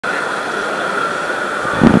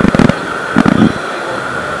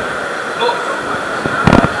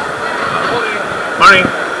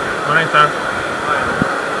sir.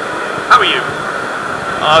 How are you?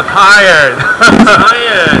 Tired.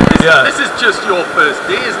 Tired? Yeah. This is just your first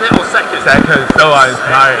day, isn't it? Or second? Second, so I'm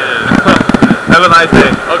tired. Have a nice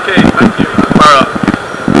day. Okay, thank you.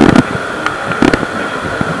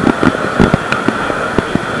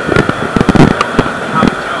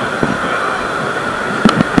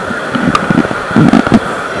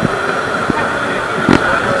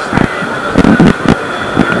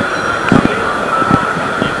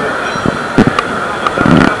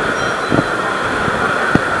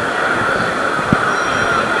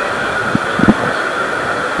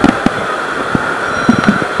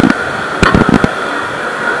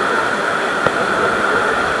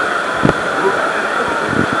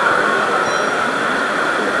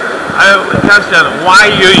 Question,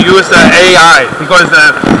 why you use AI? Because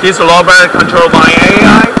this robot controlled by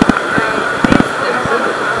AI?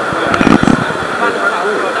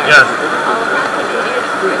 Yes.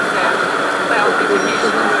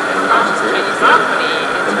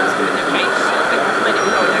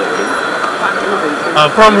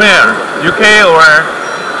 From where? UK or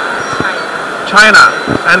China?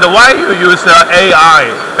 And why you use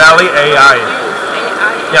AI? Belly AI?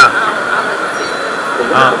 Yeah.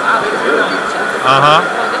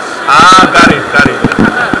 Got it.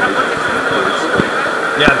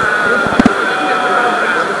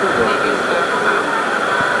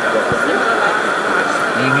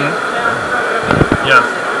 Yes.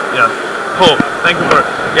 Yes. Cool. Thank you for.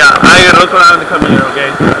 Yeah, I look around the computer. Okay.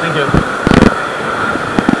 Thank you.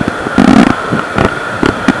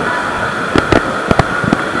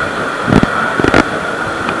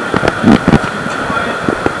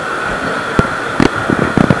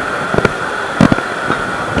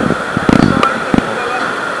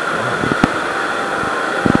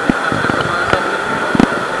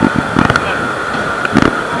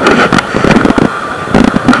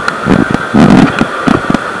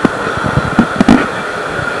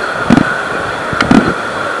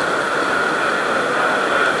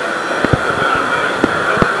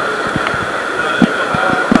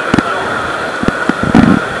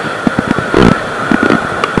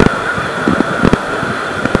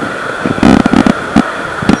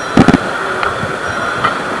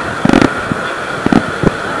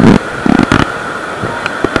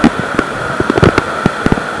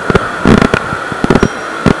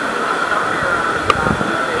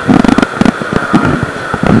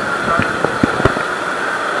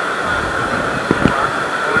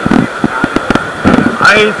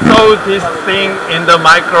 I saw this thing in the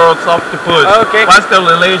Microsoft Food. Okay. What's the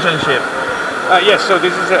relationship? Yes, so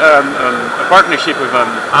this is a partnership with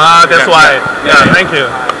that's why. Yeah, thank you.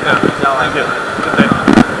 Yeah, thank you. Good day.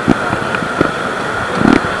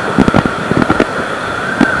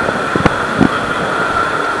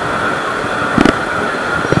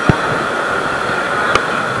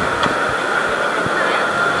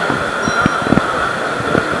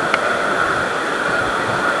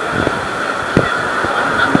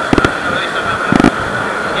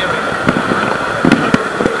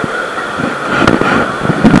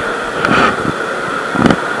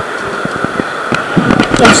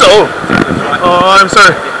 Oh, I'm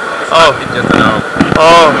sorry. Oh.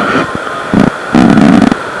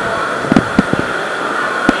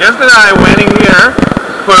 Yesterday I went in here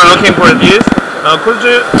for looking for this. Could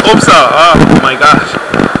you? Oops. Oh my gosh.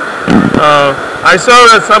 I saw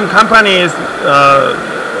that some companies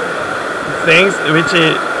things which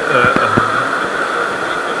is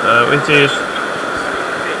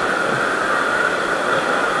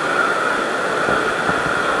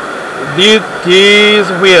this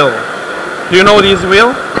wheel. Do you know this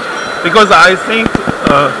wheel? Because I think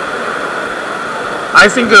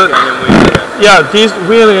yeah, this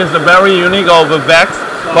wheel is very unique of the bags,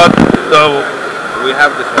 but we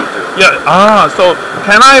have this one too. Yeah. So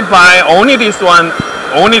can I buy only this one,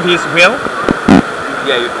 only this wheel?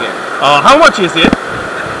 Yeah, you can. How much is it?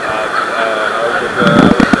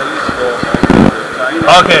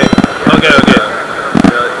 Okay.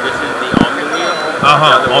 This is the Omni wheel.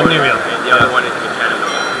 Omni wheel. The other one is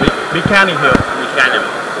Mechanical.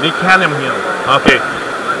 Mechanical wheel. Okay.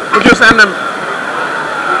 Could you send them?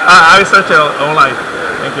 I will search it online.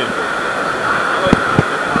 Thank you.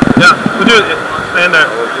 Yeah. Could you send them?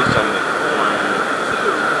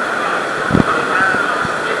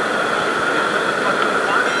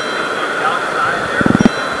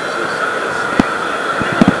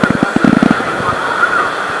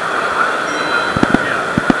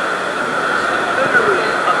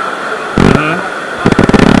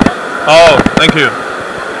 Oh, thank you.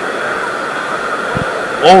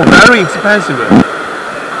 Oh, very expensive.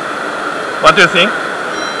 What do you think?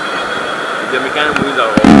 The mechanical wheels are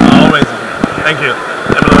all always. Thank you.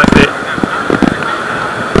 Have a nice day.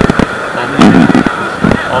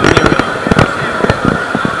 Omni.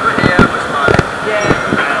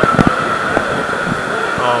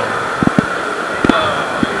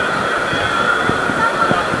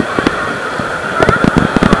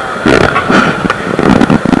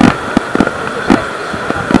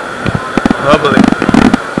 Lovely.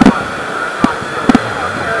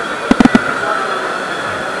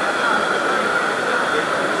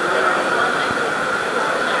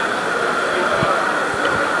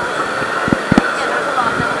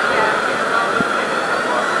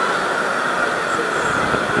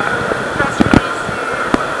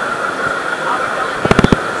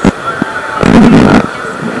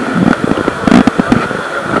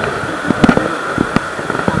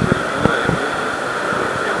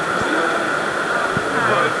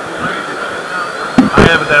 I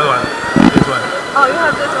have that one. This one. Oh, you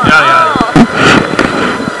have this one? Yeah, yeah.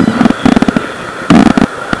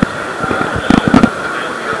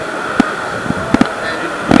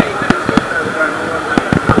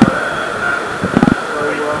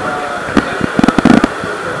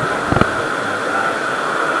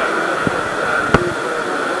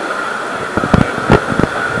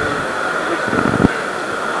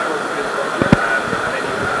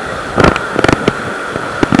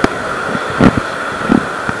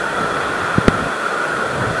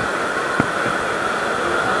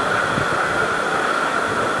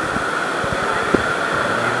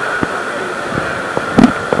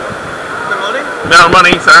 No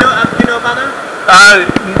money, sir. Do you know Banner?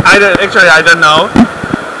 Actually, I don't know.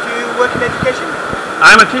 Do you work in education?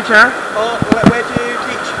 I'm a teacher. Or where do you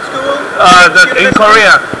teach? School? In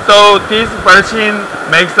Korea. So this person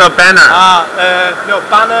makes a banner. No,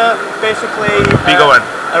 Banner basically Bigger one.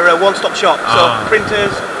 are a one-stop shop. So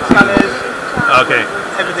printers, scanners, Okay.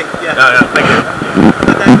 everything. Yeah. Yeah, yeah. Thank you.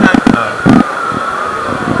 Have a nice time.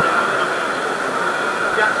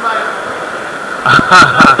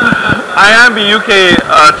 I am UK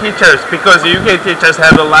teachers because UK teachers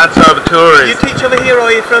have a lot of Do you tourists. teach over here, or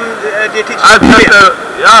are you from? Do you teach I in Korea?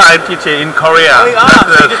 I teach in Korea. So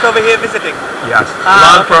That's you're just over here visiting. yes.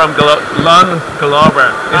 Ah, Learn from learn Glover.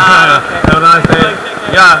 Ah, okay. Have a nice day.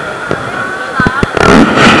 Yeah.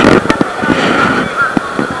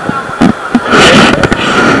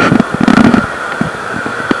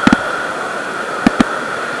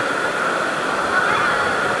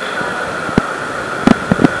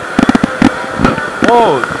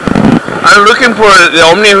 Oh, I'm looking for the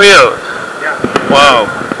Omni wheel. Yeah. Wow.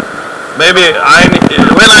 Maybe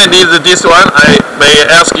when I need this one, I may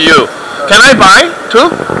ask you. Can I buy too?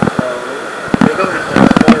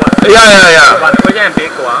 Yeah. But we can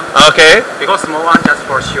big one. Okay. Because small one just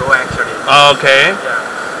for show actually. Okay. Yeah.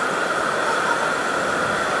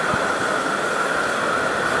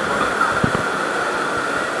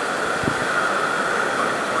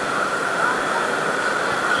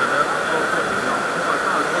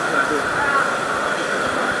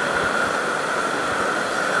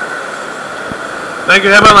 Thank you.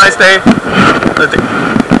 Have a nice day.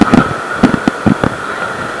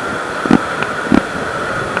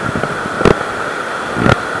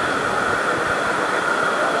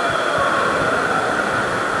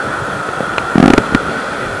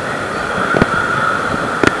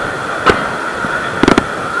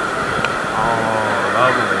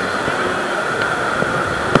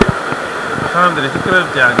 사람들이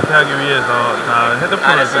시끄럽지 않게 하기 위해서 다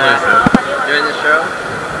헤드폰을 쓰고 있어요. During the show?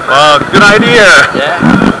 Wow, good idea. Yeah.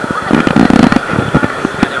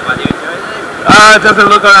 And everybody enjoys it? Just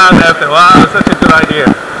look around after. Wow, such a good idea.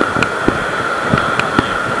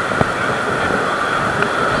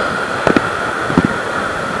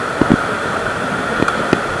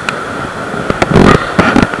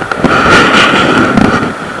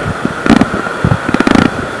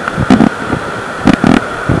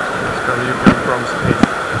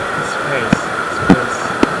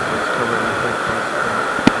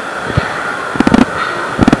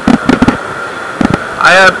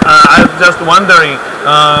 I'm just wondering,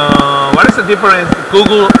 what is the difference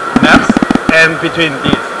Google Maps and between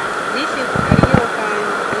these? This is real-time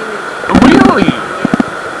image. Really?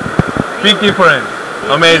 Big difference.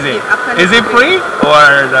 Amazing. Is it free or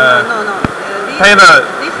the No. pay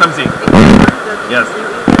something? Yes.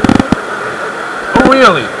 Oh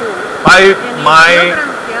really? By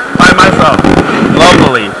myself.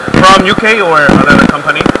 Lovely. From UK or another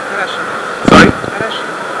company? Russian. Sorry?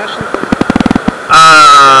 Russian.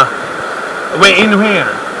 Where?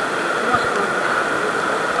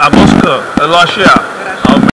 Moscow. Moscow, Russia.